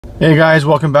Hey guys,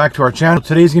 welcome back to our channel.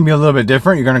 Today's gonna be a little bit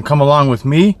different. You're gonna come along with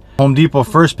me. Home Depot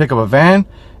first, pick up a van,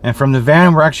 and from the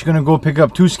van we're actually gonna go pick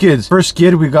up two skids. First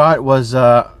skid we got was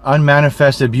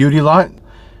unmanifested beauty lot.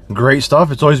 Great stuff.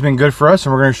 It's always been good for us,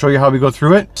 and we're gonna show you how we go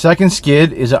through it. Second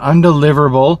skid is an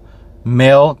undeliverable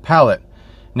mail pallet.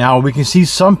 Now we can see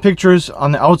some pictures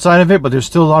on the outside of it, but there's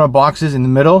still a lot of boxes in the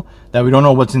middle that we don't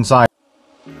know what's inside.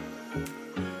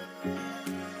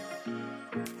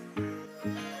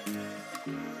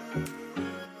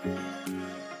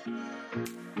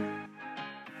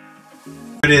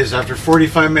 It is after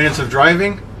 45 minutes of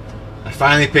driving. I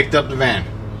finally picked up the van.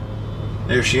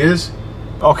 There she is.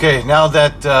 Okay, now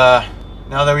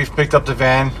that we've picked up the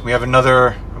van, we have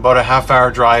another about a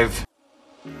half-hour drive.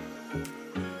 You're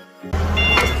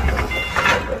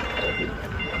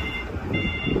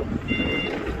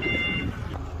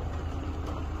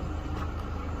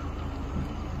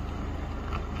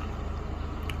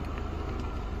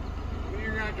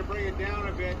gonna have to bring it down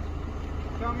a bit.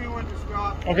 Tell me when to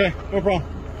stop. Okay, no problem.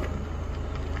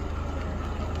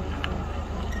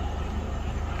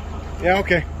 Yeah,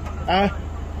 okay.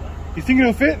 You think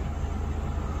it'll fit?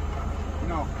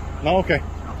 No. No, okay.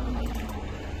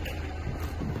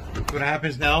 What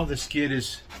happens now, the skid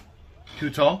is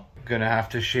too tall. I'm gonna have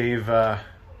to shave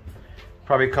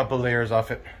probably a couple layers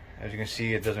off it. As you can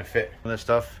see, it doesn't fit. All this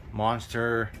stuff,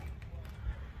 Monster,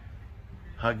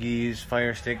 Huggies,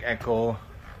 Fire Stick, Echo,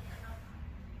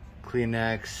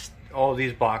 Kleenex, all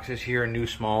these boxes here, new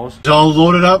smalls. It's all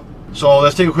loaded up, so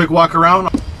let's take a quick walk around.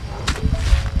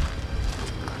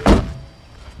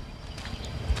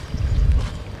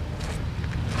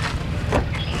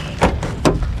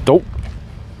 Nope.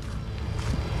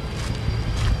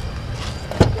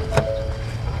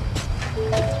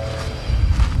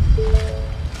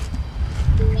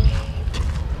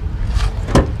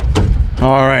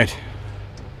 All right.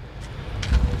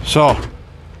 So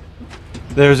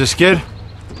there's a skid.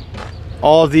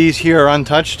 All of these here are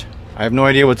untouched. I have no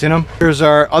idea what's in them. Here's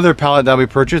our other pallet that we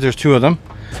purchased. There's two of them.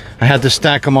 I had to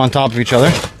stack them on top of each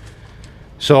other.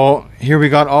 So here we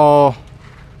got all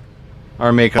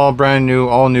our makeup, all brand new,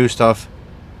 all new stuff.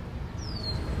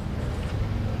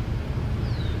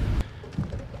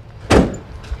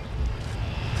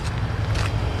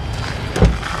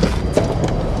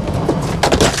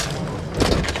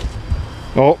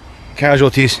 Oh,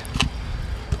 casualties.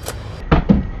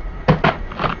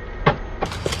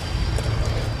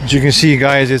 As you can see,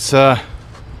 guys, it's a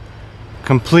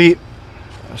complete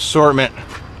assortment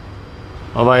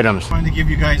of items. I wanted to give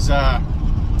you guys a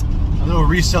little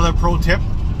reseller pro tip.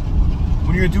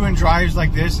 When you're doing drives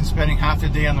like this and spending half the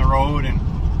day on the road and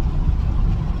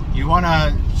you want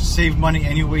to save money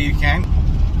any way you can,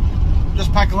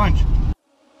 just pack a lunch.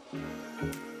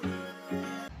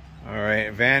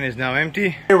 Alright, van is now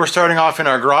empty. Here we're starting off in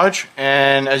our garage,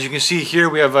 and as you can see here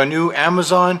we have a new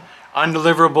Amazon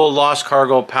Undeliverable lost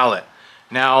cargo pallet.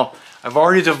 Now I've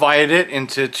already divided it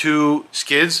into two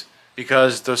skids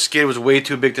because the skid was way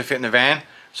too big to fit in the van,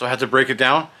 so I had to break it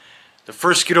down. The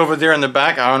first skid over there in the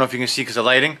back, I don't know if you can see because of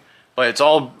lighting, but it's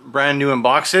all brand new in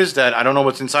boxes that I don't know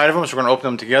what's inside of them, so we're going to open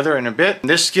them together in a bit. And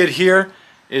this skid here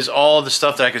is all the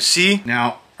stuff that I could see.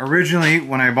 Now originally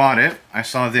when I bought it, I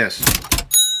saw this.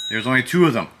 There's only two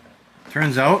of them.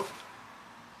 Turns out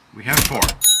we have four.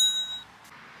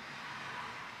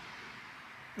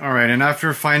 Alright, and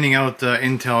after finding out the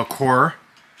Intel Core,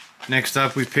 next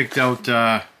up we picked out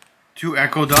two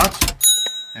Echo Dots.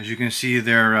 As you can see,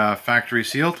 they're factory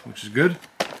sealed, which is good.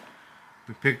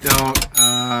 We picked out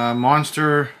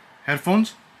Monster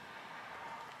headphones.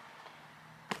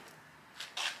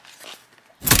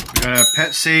 We got a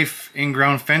Pet Safe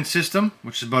in-ground fence system,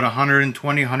 which is about $120,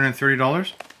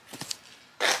 $130.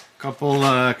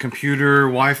 Couple computer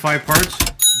Wi-Fi parts,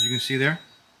 as you can see there.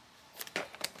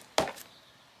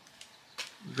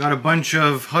 We've got a bunch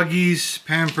of Huggies,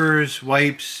 Pampers,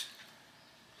 wipes,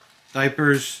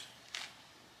 diapers.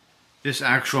 This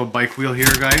actual bike wheel here,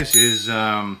 guys, is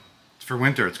it's for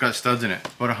winter. It's got studs in it.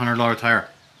 About a $100 tire.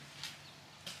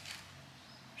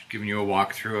 Just giving you a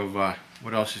walkthrough of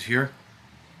what else is here.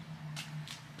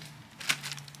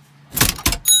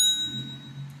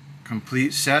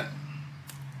 Complete set.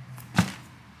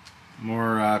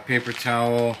 More paper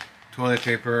towel, toilet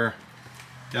paper.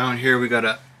 Down here we got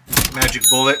a Magic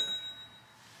Bullet.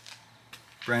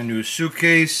 Brand new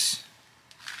suitcase.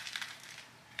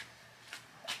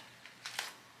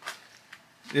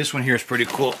 This one here is pretty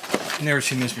cool. Never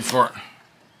seen this before.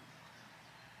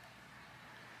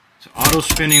 It's an auto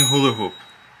spinning hula hoop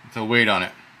with a weight on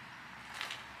it.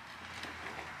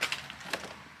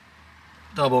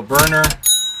 Double burner.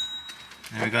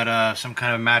 And we got some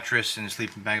kind of mattress and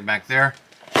sleeping bag back there.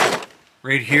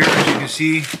 Right here, as you can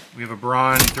see, we have a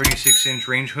Braun 36-inch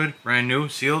range hood, brand new,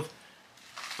 sealed,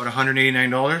 about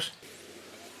 $189.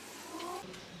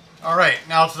 Alright,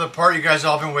 now to the part you guys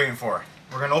all been waiting for.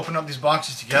 We're going to open up these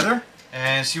boxes together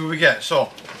and see what we get. So,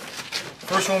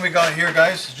 first one we got here,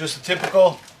 guys, is just a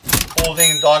typical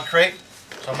folding dog crate.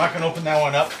 So I'm not going to open that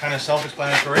one up, kind of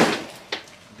self-explanatory.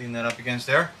 Lean that up against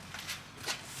there.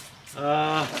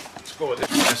 Let's go with it.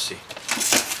 Let's see.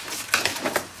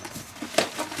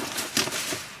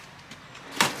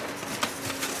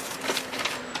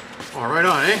 Oh, right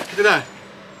on, eh? Look at that.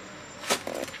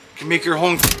 You can make your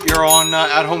own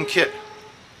at-home kit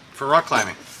for rock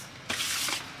climbing.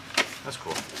 That's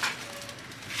cool.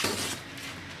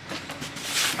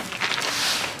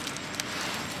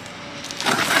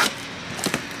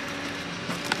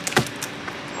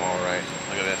 All right,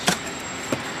 look at this.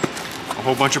 A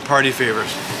whole bunch of party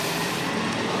favors.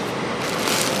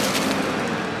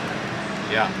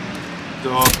 Yeah. The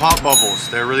pop bubbles,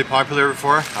 they're really popular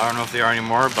before. I don't know if they are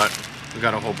anymore, but we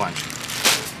got a whole bunch.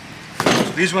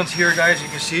 So these ones here, guys, you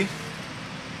can see,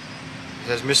 it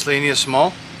has miscellaneous small.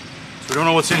 So we don't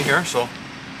know what's in here, so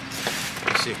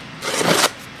let's see.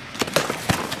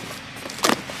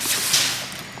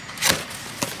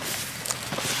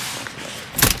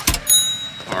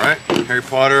 Alright, Harry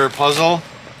Potter puzzle.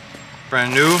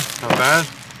 Brand new, not bad.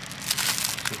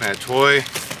 Some kind of toy.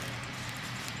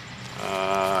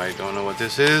 I don't know what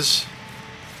this is.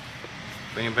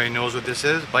 If anybody knows what this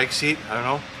is, bike seat, I don't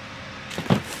know.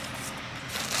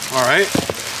 Alright,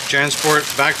 JanSport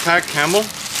backpack, camel.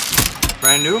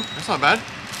 Brand new, that's not bad.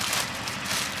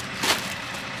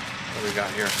 What do we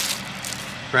got here?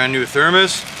 Brand new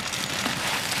thermos.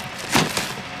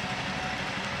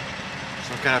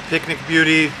 Some kind of picnic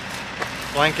beauty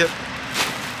blanket.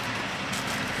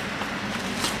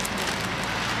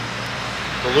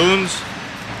 Balloons.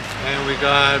 And we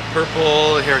got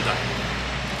purple hair dye.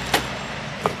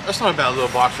 That's not a bad little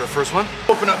box for the first one.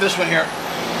 Open up this one here.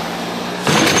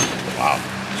 Wow,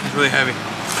 this one's really heavy.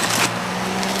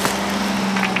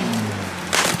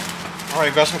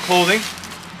 Alright, got some clothing.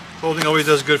 Clothing always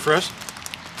does good for us.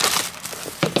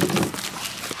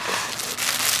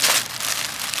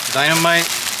 Dynamite,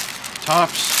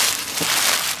 tops,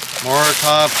 more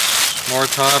tops, more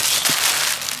tops.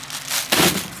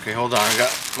 Okay, hold on, we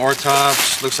got more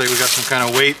tops. Looks like we got some kind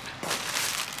of weight.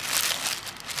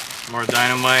 More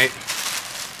dynamite.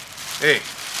 Hey,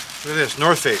 look at this,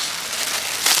 North Face.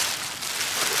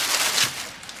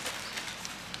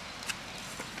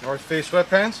 North Face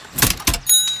sweatpants.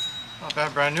 Not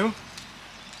bad, brand new.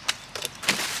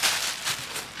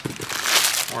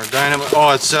 More dynamite.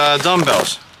 Oh, it's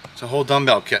dumbbells. It's a whole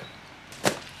dumbbell kit.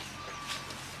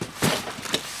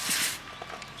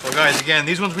 So guys, again,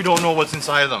 these ones we don't know what's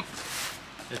inside of them.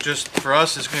 It's just, for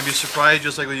us, it's going to be a surprise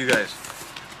just like with you guys.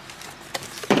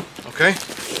 Okay?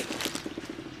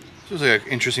 This is like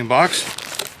an interesting box.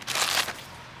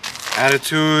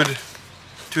 Attitude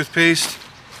toothpaste.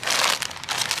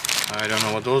 I don't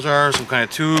know what those are. Some kind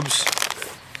of tubes.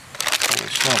 Holy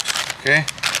smokes. Okay.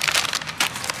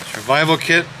 Survival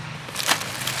kit.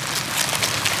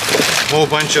 A whole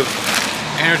bunch of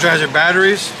Energizer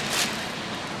batteries.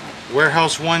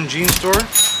 Warehouse 1 jean store.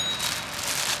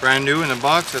 Brand new in the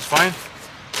box, that's fine.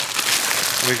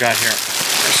 What we got here?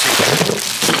 Let's see.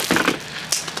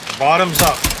 Bottoms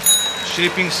up.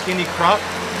 Shaping skinny crop.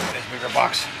 This bigger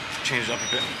box. Change it up a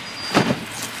bit.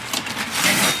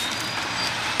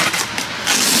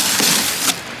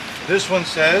 This one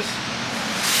says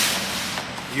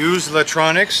use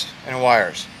electronics and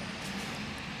wires.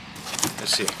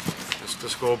 Let's see.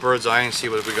 Let's go bird's eye and see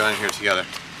what we got in here together.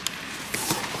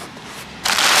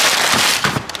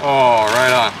 Oh,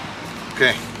 right on. Okay,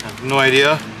 I have no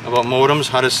idea about modems,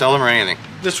 how to sell them or anything.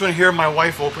 This one here, my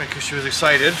wife opened because she was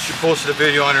excited. She posted a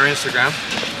video on her Instagram.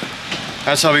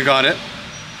 That's how we got it.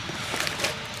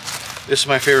 This is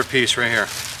my favorite piece right here.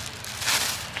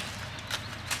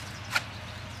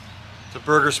 It's a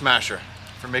burger smasher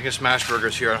for making smash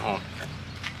burgers here at home.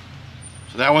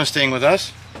 So that one's staying with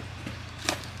us.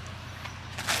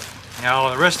 Now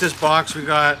the rest of this box we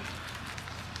got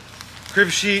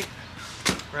crib sheet.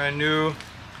 Brand new,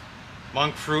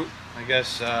 monk fruit, I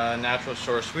guess natural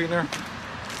source sweetener.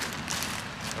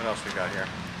 What else we got here?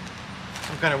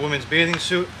 Some kind of women's bathing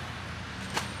suit.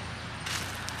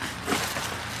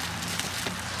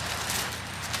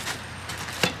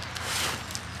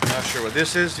 Not sure what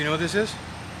this is. Do you know what this is?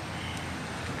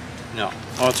 No.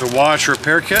 Oh, it's a wash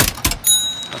repair kit.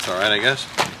 That's alright, I guess.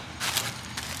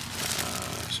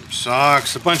 Some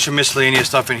socks, a bunch of miscellaneous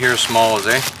stuff in here, smalls,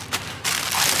 eh?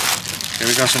 Okay,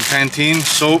 we got some Pantene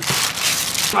soap.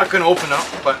 I'm not going to open up,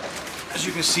 but as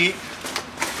you can see,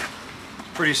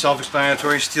 pretty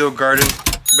self-explanatory. Steel garden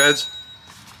beds.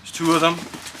 There's 2 of them.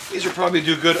 These will probably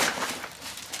do good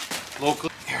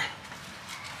locally. Here,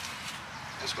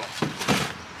 let's go.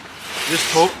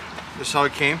 This tote, this is how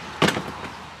it came.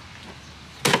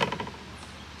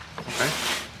 Okay,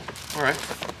 all right.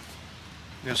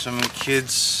 We got some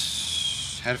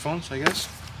kids' headphones, I guess.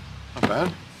 Not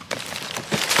bad.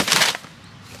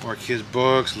 More kids'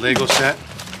 books, Lego set.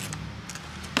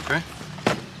 Okay.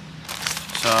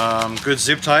 Some good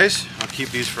zip ties. I'll keep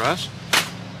these for us.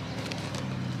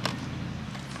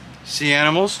 Sea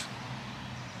animals.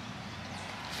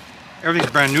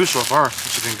 Everything's brand new so far,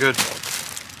 which has been good.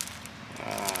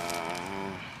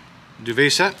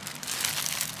 Duvet set.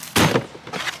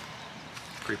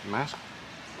 Creepy mask.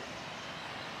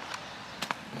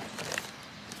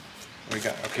 What we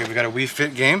got? Okay, we got a We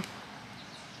Fit game.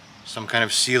 Some kind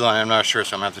of seal on it, I'm not sure,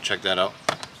 so I'm gonna have to check that out.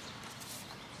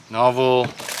 Novel,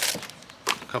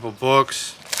 a couple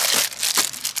books,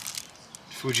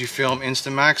 Fujifilm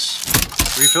Instamax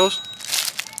refills,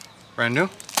 brand new.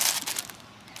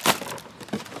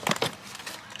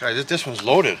 Guys, this one's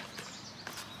loaded.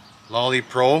 Lolly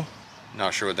Pro,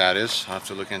 not sure what that is. I'll have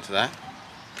to look into that.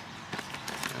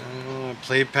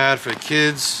 Play pad for the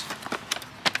kids.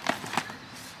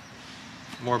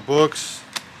 More books.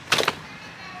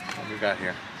 What we got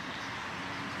here?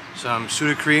 Some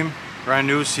Sudocrem, brand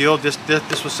new, sealed. This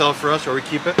will sell for us, or we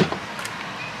keep it.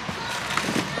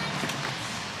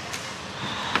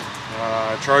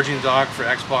 Charging dock for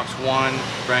Xbox One,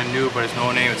 brand new, but it's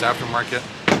no name. It's aftermarket.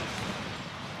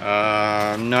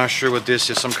 I'm not sure what this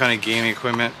is. Some kind of gaming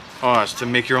equipment. Oh, it's to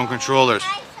make your own controllers.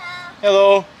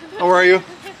 Hello. How are you?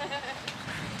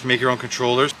 To make your own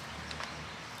controllers.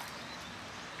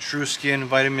 True Skin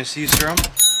Vitamin C Serum.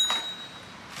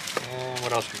 And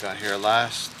what else we got here?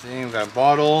 Last thing, we got a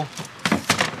bottle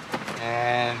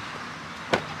and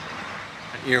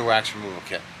an earwax removal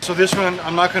kit. So this one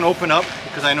I'm not going to open up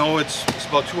because I know it's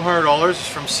about $200. It's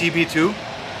from CB2,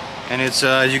 and it's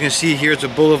as you can see here, it's a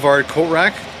Boulevard coat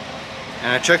rack.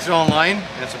 And I checked it online,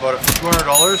 and it's about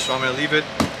 $200. So I'm going to leave it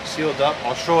sealed up.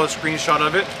 I'll show a screenshot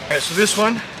of it. Okay, so this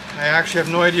one, I actually have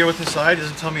no idea what's inside. It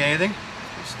doesn't tell me anything.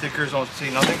 The stickers don't say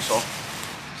nothing, so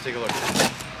let's take a look.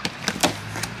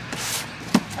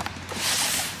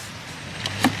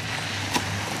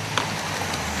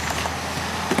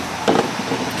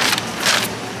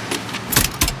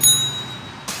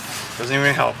 Doesn't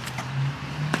even help.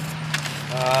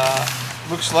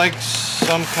 Looks like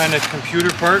some kind of computer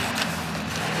part.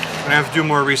 I'm gonna have to do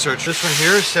more research. This one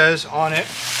here says on it,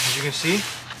 as you can see,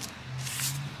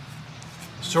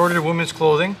 assorted women's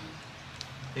clothing.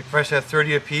 They price at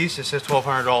 $30 a piece. It says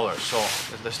 $1,200. So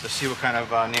let's see what kind of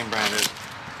name brand it is.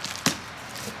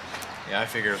 Yeah, I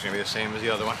figured it was gonna be the same as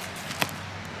the other one.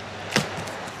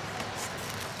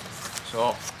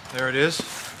 So there it is.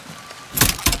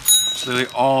 It's literally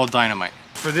all dynamite.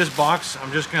 For this box,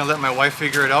 I'm just gonna let my wife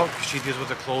figure it out because she deals with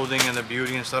the clothing and the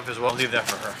beauty and stuff as well. I'll leave that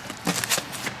for her.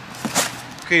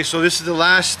 Okay, so this is the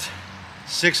last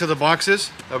 6 of the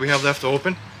boxes that we have left to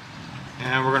open.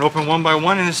 And we're gonna open one by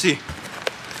one and see.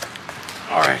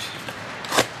 All right.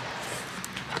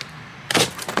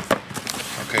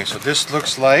 Okay, so this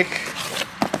looks like,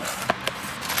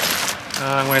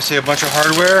 I'm gonna say a bunch of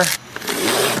hardware.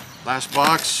 Last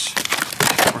box,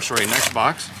 or sorry, next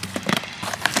box.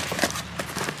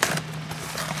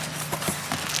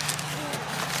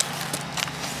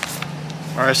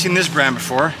 Alright, I've seen this brand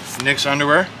before. Nick's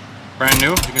underwear. Brand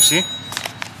new, you can see.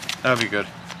 That'll be good.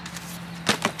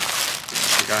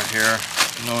 We got here,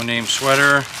 no name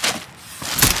sweater.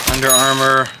 Under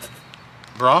Armour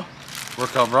bra.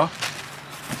 Workout bra.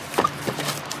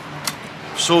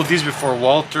 Sold these before.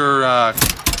 Walter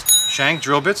Shank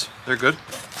drill bits. They're good.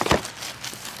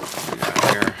 We got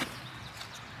here,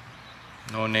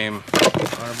 no name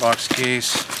box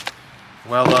case.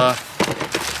 Wella.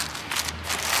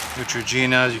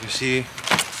 Neutrogena, as you can see.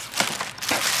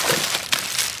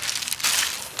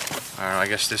 I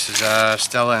guess this is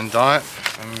Stella and Dot,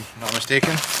 if I'm not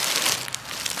mistaken.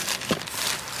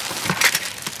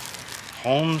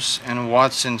 Holmes and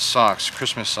Watson socks,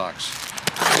 Christmas socks.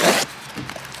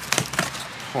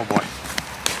 Oh boy.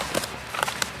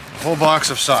 A whole box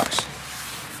of socks.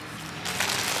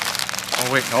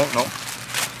 Oh wait, no.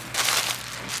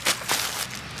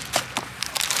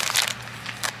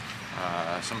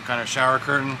 Some kind of shower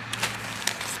curtain.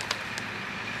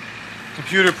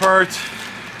 Computer part.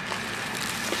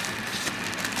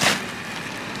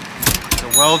 The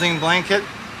welding blanket.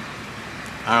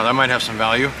 I don't know, that might have some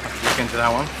value. Look into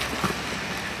that one.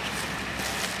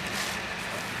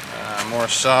 More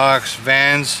socks,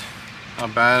 Vans,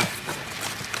 not bad.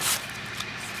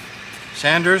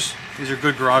 Sanders. These are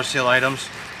good garage sale items.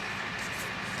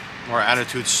 More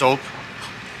Attitude soap.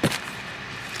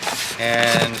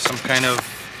 And some kind of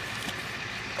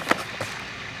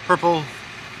purple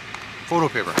photo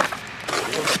paper.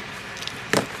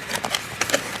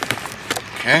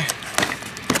 Okay.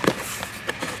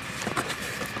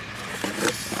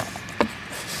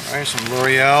 Alright, some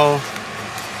L'Oreal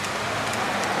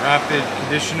Rapid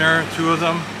Conditioner, 2 of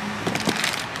them.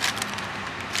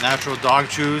 Natural dog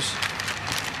chews.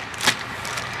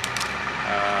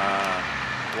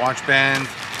 Watch band.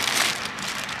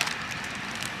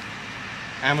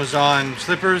 Amazon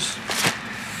slippers.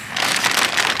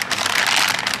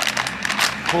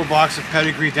 Whole box of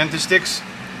Pedigree dentist sticks.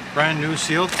 Brand new,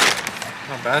 sealed.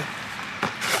 Not bad.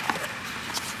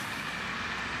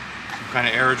 Some kind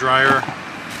of air dryer.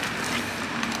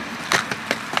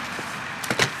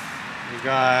 We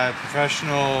got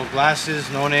professional glasses,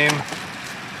 no name.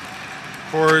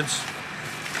 Cords.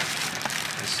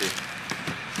 Let's see.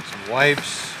 Some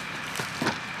wipes.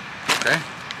 Okay.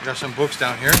 We got some books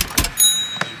down here.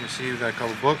 As you can see, we've got a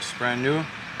couple books, brand new.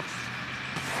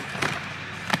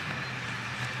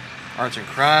 Arts and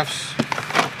crafts.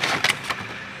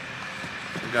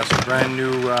 We've got some brand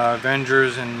new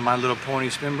Avengers and My Little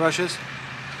Pony spin brushes.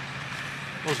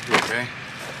 Those will be okay.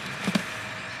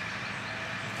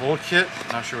 Volt kit,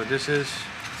 not sure what this is.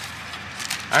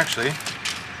 Actually, it's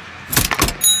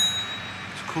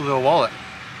a cool little wallet.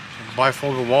 It's a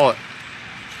bifolded wallet.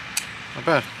 Not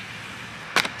bad.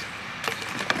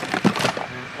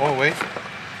 Oh wait.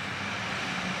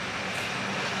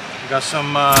 We got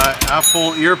some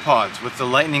Apple ear pods with the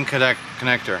lightning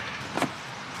connector.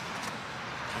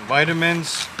 Some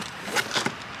vitamins.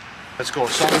 Let's go,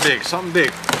 something big, something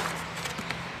big.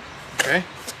 Okay.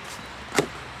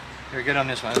 Here, get on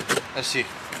this one. Let's see.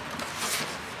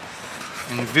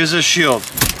 Invisa Shield,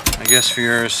 I guess for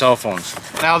your cell phones.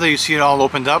 Now that you see it all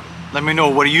opened up, let me know,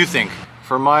 what do you think?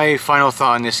 For my final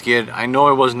thought on this skid, I know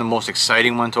it wasn't the most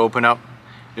exciting one to open up.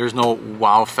 There's no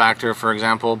wow factor, for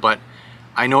example, but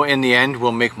I know in the end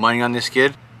we'll make money on this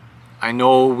skid. I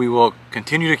know we will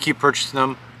continue to keep purchasing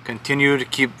them, continue to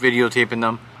keep videotaping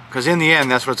them, because in the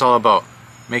end, that's what it's all about,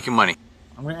 making money.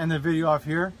 I'm going to end the video off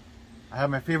here. I have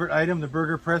my favorite item, the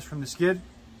burger press from the skid.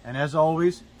 And as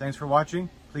always, thanks for watching.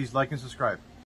 Please like and subscribe.